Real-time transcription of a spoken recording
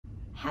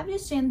Have you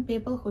seen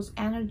people whose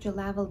energy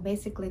level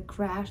basically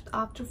crashed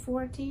after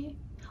 40?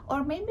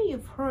 Or maybe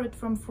you've heard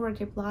from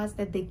 40 plus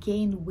that they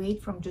gain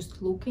weight from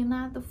just looking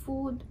at the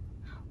food?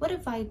 What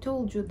if I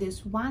told you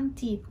this one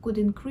tip could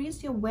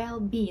increase your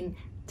well-being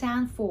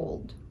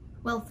tenfold?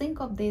 Well, think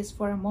of this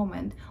for a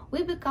moment.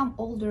 We become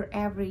older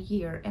every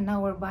year and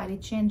our body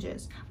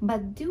changes.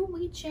 But do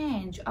we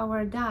change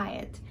our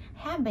diet,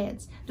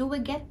 habits? Do we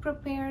get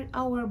prepared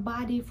our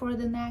body for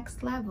the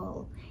next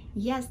level?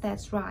 Yes,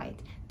 that's right.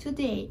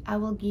 Today, I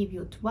will give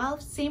you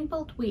 12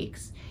 simple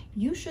tweaks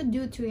you should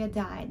do to your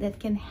diet that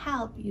can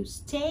help you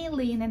stay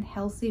lean and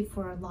healthy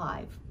for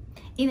life.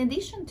 In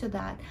addition to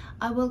that,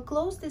 I will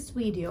close this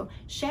video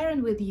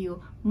sharing with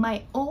you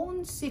my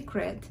own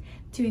secret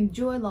to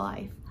enjoy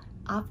life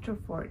after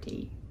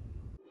 40.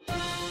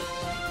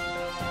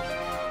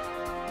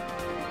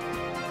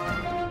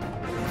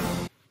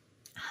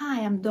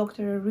 Hi, I'm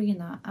Dr.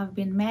 Irina. I've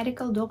been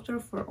medical doctor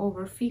for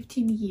over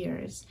 15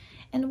 years.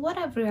 And what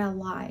I've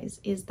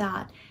realized is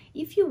that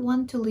if you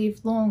want to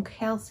live long,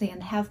 healthy,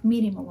 and have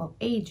minimum of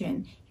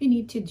aging, you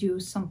need to do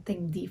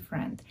something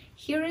different.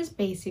 Here is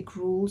basic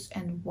rules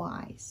and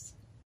whys.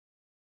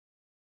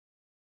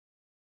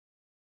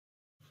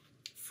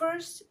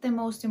 First, the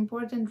most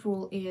important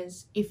rule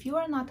is if you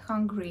are not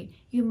hungry,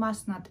 you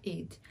must not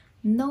eat.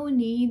 No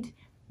need,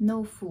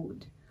 no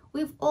food.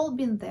 We've all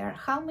been there.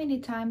 How many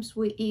times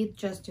we eat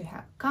just to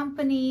have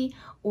company,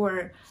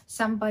 or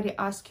somebody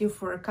asks you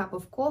for a cup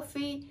of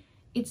coffee?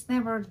 It's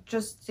never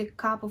just a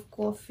cup of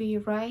coffee,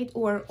 right?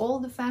 Or all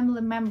the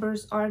family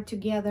members are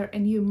together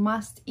and you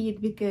must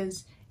eat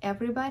because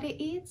everybody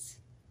eats?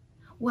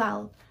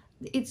 Well,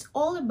 it's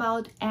all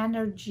about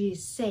energy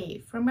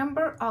save.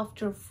 Remember,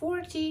 after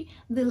 40,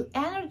 the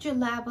energy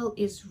level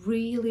is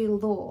really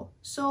low.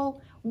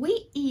 So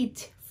we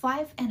eat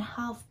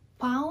 5.5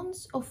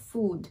 pounds of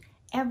food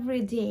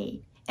every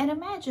day. And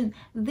imagine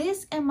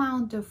this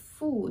amount of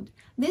food,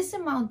 this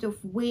amount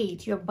of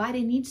weight your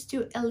body needs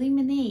to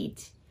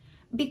eliminate.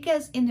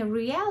 Because in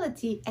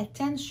reality,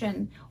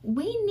 attention,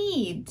 we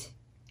need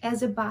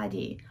as a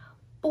body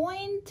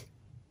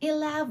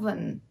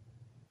 0.11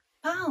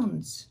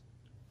 pounds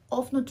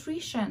of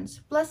nutrition,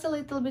 plus a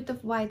little bit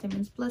of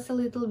vitamins, plus a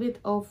little bit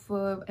of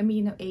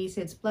amino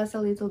acids, plus a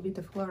little bit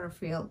of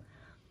chlorophyll.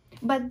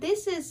 But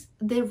this is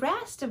the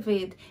rest of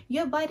it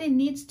your body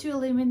needs to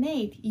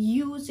eliminate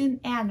using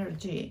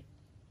energy.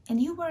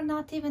 And you were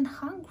not even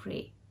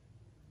hungry.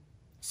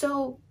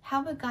 So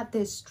have we got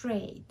this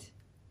straight?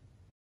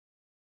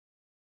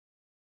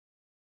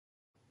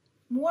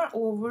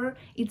 Moreover,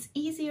 it's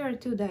easier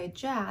to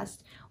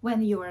digest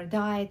when your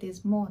diet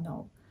is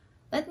mono.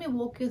 Let me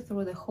walk you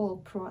through the whole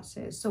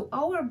process. So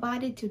our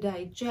body to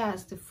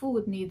digest the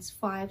food needs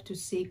 5 to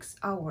 6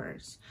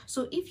 hours.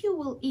 So if you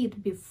will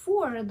eat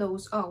before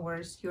those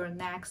hours, your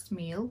next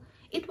meal,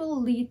 it will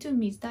lead to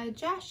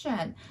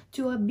misdigestion,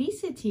 to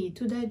obesity,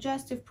 to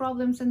digestive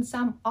problems and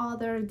some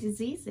other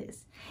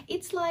diseases.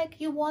 It's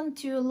like you want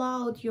to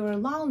load your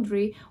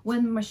laundry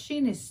when the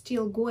machine is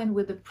still going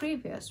with the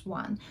previous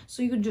one.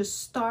 So you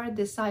just start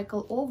the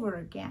cycle over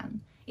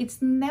again.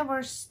 It's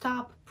never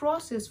stop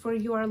process for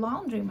your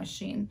laundry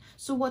machine.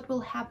 So what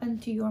will happen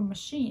to your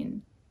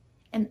machine?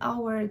 And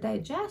our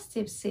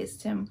digestive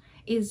system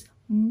is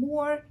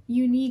more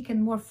unique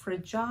and more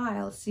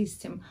fragile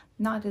system,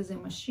 not as a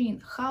machine.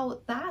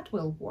 How that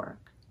will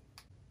work?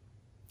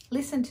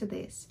 Listen to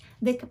this.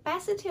 The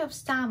capacity of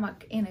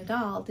stomach in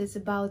adult is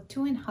about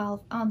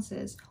 2.5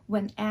 ounces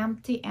when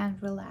empty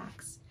and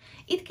relaxed.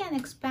 It can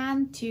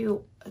expand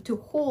to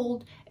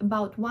hold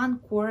about 1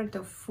 quart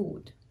of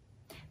food.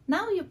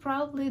 Now you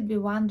probably be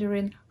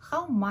wondering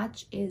how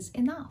much is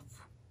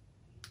enough.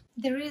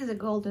 There is a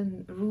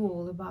golden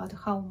rule about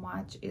how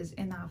much is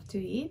enough to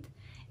eat.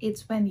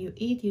 It's when you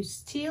eat, you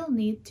still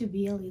need to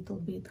be a little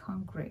bit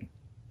hungry.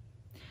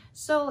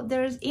 So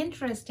there's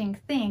interesting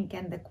thing,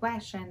 and the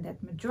question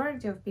that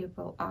majority of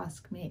people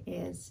ask me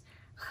is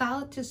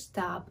how to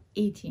stop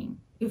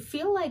eating. You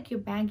feel like you're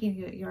banging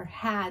your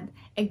head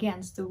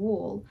against the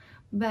wall,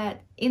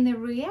 but in the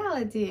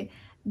reality,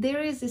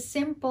 there is a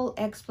simple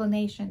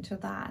explanation to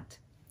that.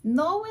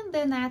 Knowing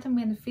the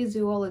anatomy and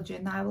physiology,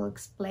 and I will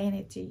explain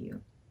it to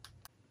you.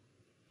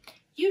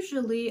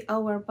 Usually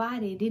our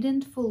body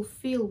didn't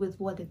fulfill with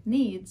what it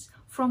needs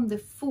from the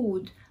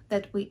food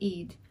that we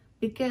eat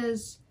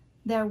because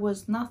there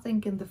was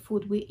nothing in the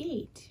food we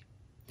ate.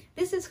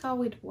 This is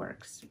how it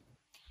works.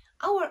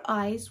 Our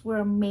eyes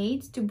were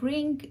made to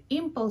bring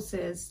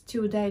impulses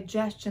to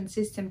digestion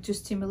system to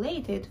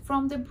stimulate it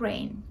from the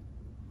brain.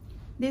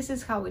 This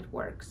is how it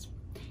works.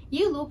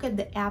 You look at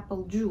the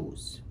apple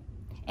juice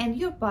and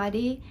your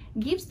body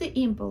gives the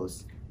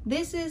impulse.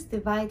 This is the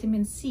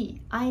vitamin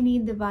C. I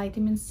need the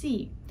vitamin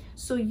C.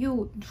 So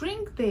you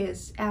drink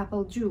this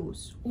apple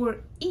juice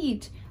or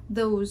eat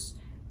those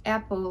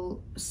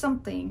apple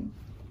something,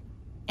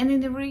 And in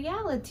the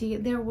reality,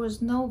 there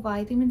was no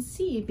vitamin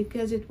C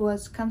because it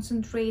was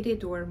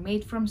concentrated or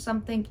made from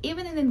something.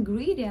 Even in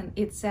ingredient,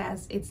 it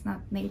says it's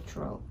not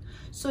natural.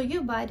 So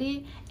your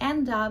body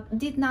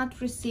did not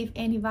receive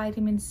any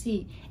vitamin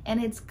C,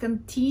 and it's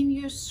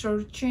continuous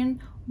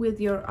searching with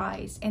your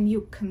eyes, and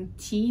you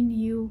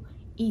continue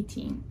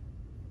eating.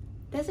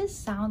 Does it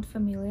sound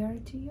familiar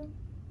to you?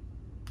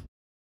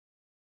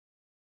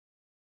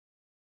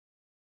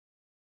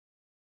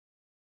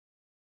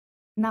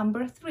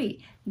 Number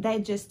 3,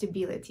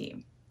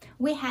 digestibility.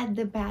 We had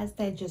the best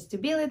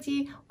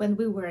digestibility when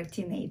we were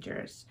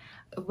teenagers,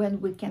 when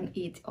we can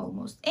eat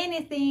almost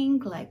anything,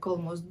 like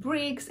almost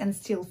bricks, and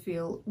still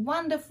feel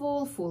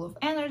wonderful, full of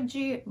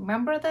energy.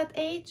 Remember that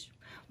age?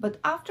 But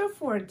after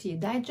 40,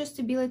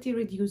 digestibility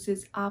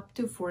reduces up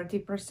to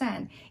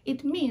 40%.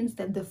 It means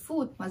that the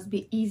food must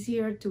be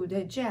easier to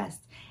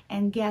digest.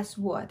 And guess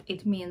what?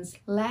 It means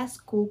less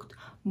cooked,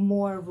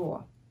 more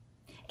raw.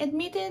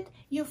 Admit it,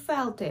 you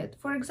felt it.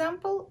 For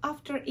example,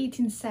 after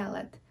eating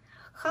salad.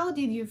 How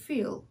did you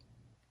feel?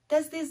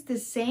 Does this the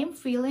same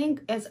feeling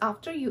as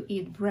after you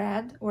eat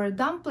bread or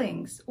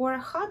dumplings or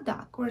a hot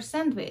dog or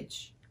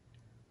sandwich?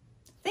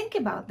 Think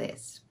about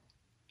this.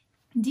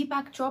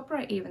 Deepak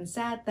Chopra even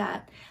said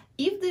that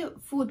if the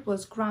food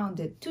was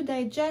grounded, to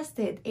digest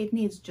it, it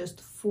needs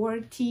just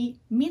 40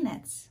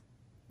 minutes.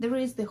 There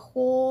is the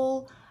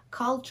whole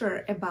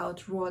culture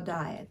about raw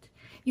diet.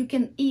 You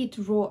can eat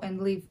raw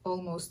and live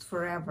almost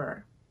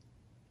forever.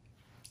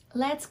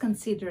 Let's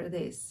consider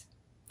this.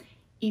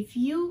 If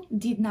you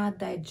did not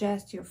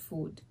digest your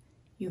food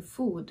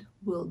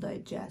will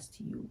digest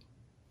you.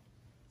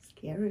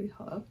 Scary,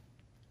 huh?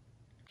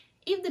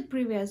 If the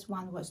previous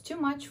one was too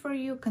much for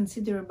you,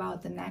 consider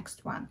about the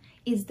next one.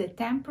 It's the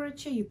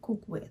temperature you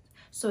cook with.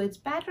 So it's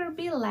better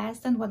be less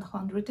than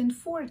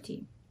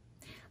 140.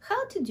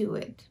 How to do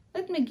it?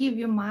 Let me give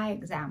you my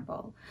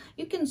example.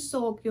 You can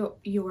soak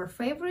your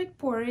favorite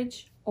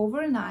porridge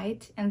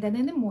overnight, and then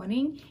in the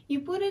morning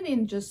you put it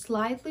in just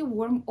slightly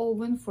warm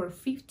oven for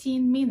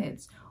 15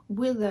 minutes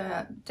with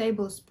a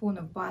tablespoon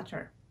of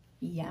butter.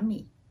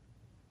 Yummy.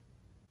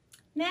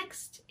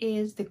 Next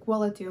is the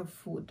quality of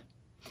food.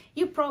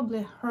 You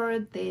probably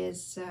heard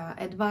this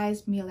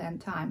advice a million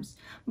times,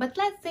 but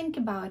let's think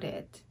about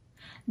it.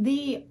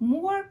 The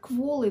more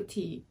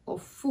quality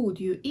of food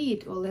you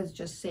eat, or let's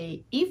just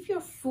say, if your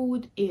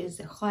food is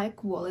high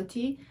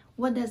quality,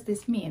 what does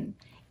this mean?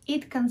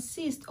 It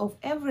consists of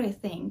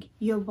everything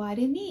your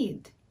body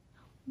needs.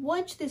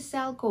 Watch the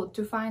cell code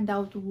to find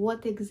out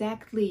what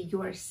exactly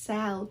your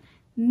cell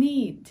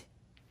need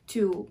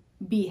to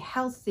be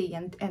healthy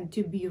and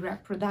to be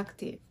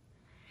reproductive.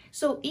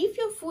 So if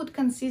your food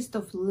consists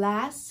of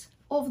less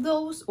of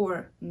those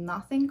or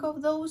nothing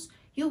of those,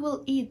 you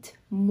will eat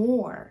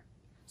more.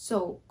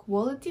 So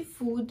quality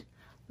food,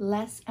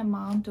 less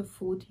amount of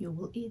food you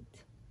will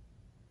eat.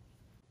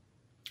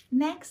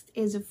 Next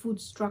is a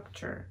food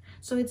structure.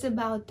 So it's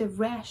about the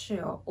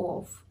ratio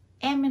of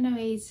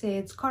amino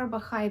acids,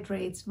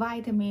 carbohydrates,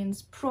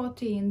 vitamins,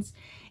 proteins.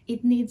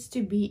 It needs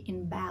to be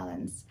in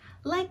balance.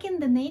 Like in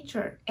the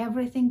nature,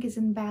 everything is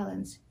in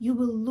balance. You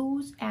will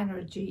lose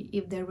energy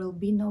if there will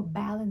be no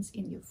balance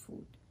in your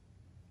food.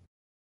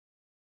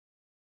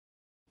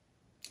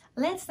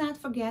 Let's not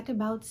forget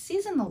about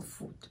seasonal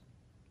food.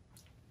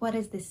 What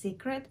is the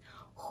secret?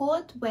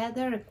 Hot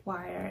weather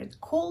requires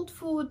cold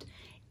food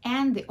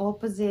and the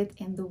opposite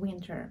in the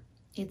winter.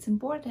 It's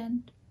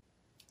important.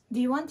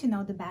 Do you want to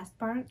know the best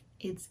part?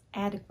 It's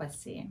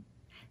adequacy.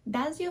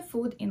 Does your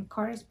food in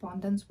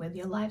correspondence with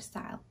your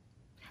lifestyle?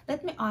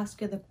 Let me ask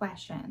you the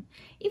question.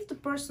 If the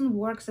person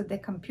works at the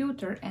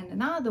computer and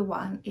another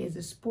one is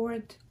a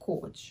sport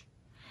coach,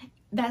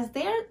 does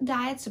their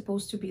diet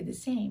supposed to be the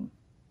same?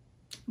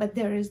 But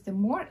there is the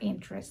more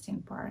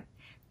interesting part.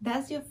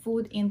 Does your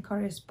food in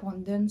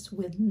correspondence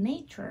with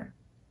nature?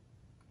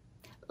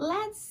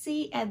 Let's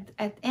see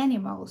at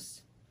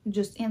animals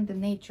just in the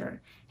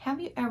nature.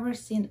 Have you ever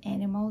seen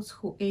animals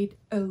who ate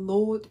a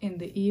lot in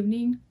the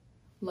evening,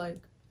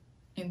 like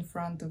in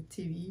front of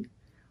TV,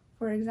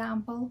 for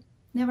example?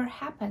 Never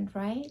happened,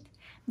 right?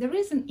 There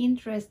is an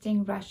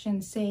interesting Russian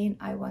saying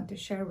I want to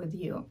share with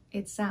you.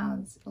 It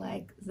sounds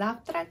like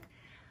завтрак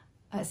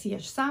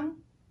съешь сам,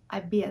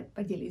 обед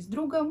поделись с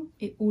другом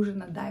и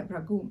ужин отдай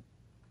врагу.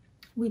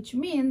 Which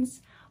means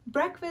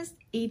breakfast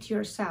eat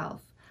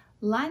yourself,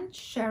 lunch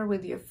share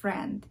with your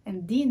friend,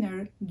 and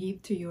dinner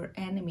give to your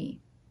enemy.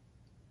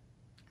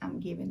 I'm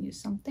giving you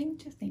something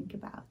to think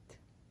about.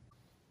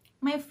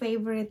 My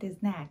favorite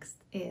is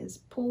next is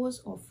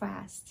pause or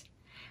fast.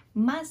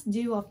 Must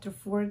do after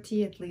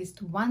 40 at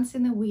least once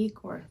in a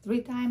week or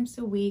 3 times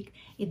a week.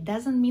 It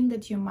doesn't mean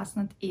that you must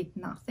not eat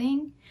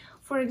nothing.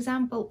 For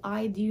example,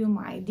 I do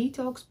my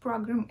detox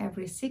program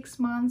every 6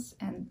 months,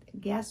 and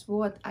guess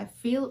what? I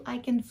feel I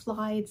can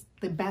fly. It's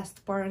the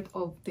best part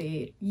of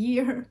the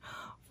year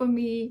for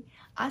me.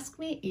 Ask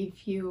me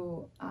if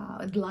you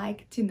would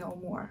like to know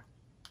more.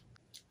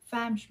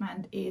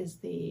 Famishment is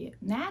the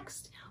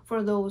next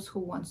for those who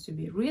wants to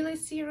be really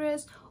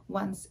serious.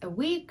 Once a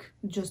week,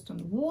 just on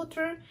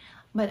water.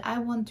 But I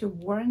want to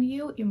warn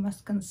you, you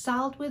must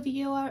consult with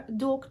your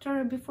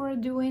doctor before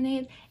doing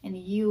it, and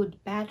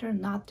you'd better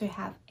not to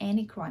have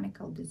any chronic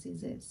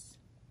diseases.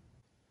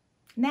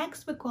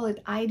 Next, we call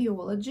it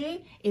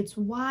ideology. It's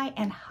why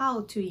and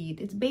how to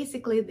eat. It's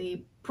basically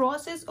the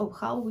process of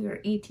how we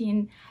are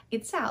eating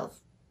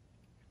itself.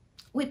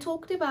 We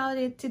talked about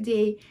it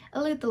today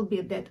a little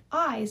bit, that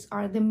eyes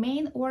are the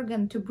main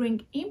organ to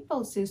bring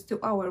impulses to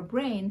our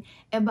brain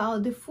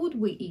about the food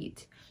we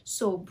eat.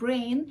 So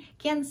brain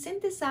can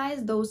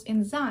synthesize those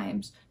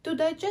enzymes to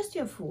digest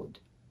your food.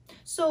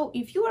 So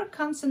if you are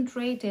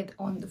concentrated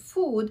on the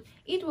food,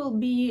 it will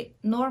be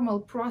normal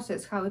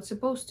process how it's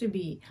supposed to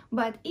be.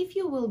 But if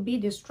you will be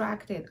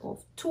distracted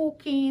of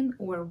talking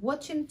or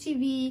watching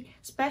TV,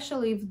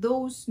 especially if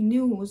those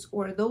news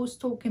or those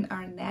talking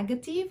are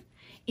negative,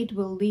 it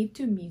will lead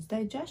to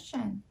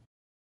misdigestion.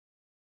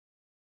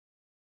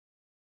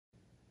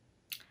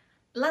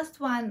 Last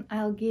one,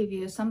 I'll give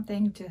you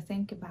something to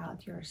think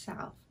about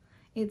yourself.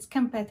 It's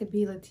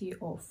compatibility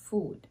of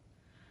food.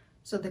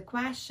 So the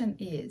question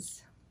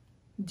is,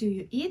 do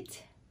you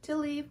eat to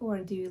live or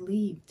do you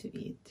live to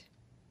eat?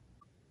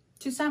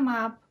 To sum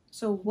up,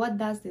 so what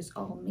does this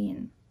all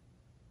mean?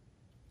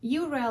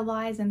 You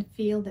realize and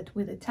feel that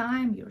with the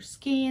time, your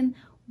skin,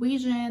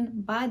 vision,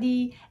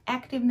 body,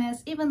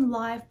 activeness, even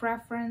life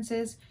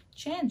preferences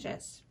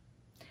changes.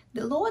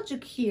 The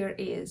logic here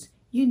is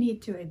you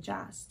need to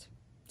adjust.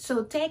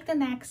 So take the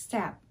next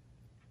step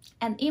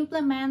and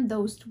implement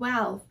those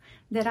 12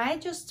 that I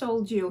just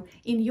told you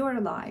in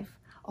your life.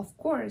 Of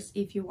course,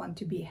 if you want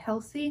to be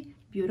healthy,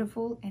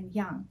 beautiful, and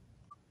young.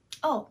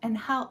 Oh, and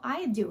how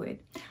I do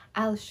it.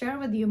 I'll share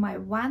with you my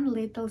one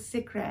little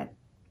secret.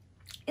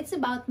 It's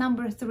about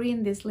number 3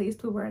 in this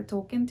list we were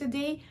talking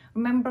today.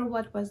 Remember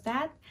what was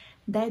that?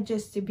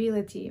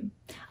 Digestibility.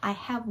 I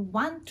have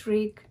one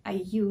trick I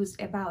use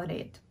about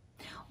it.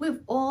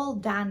 We've all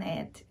done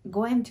it,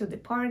 going to the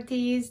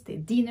parties, the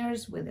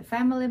dinners with a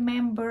family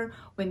member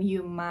when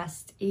you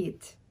must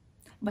eat.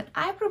 But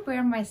I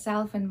prepare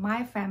myself and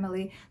my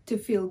family to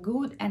feel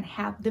good and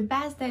have the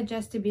best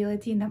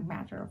digestibility no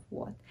matter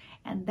what.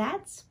 And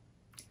that's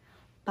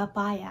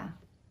papaya.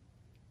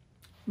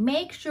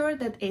 Make sure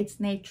that it's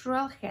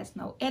natural, has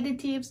no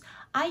additives.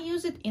 I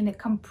use it in a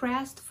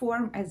compressed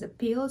form as a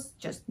pills,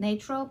 just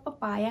natural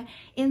papaya.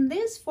 In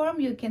this form,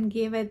 you can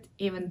give it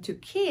even to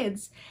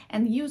kids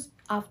and use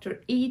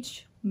after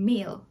each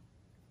meal.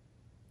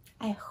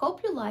 I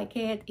hope you like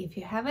it. If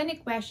you have any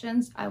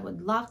questions, I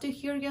would love to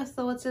hear your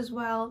thoughts as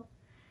well.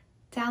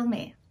 Tell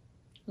me.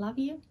 Love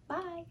you.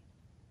 Bye.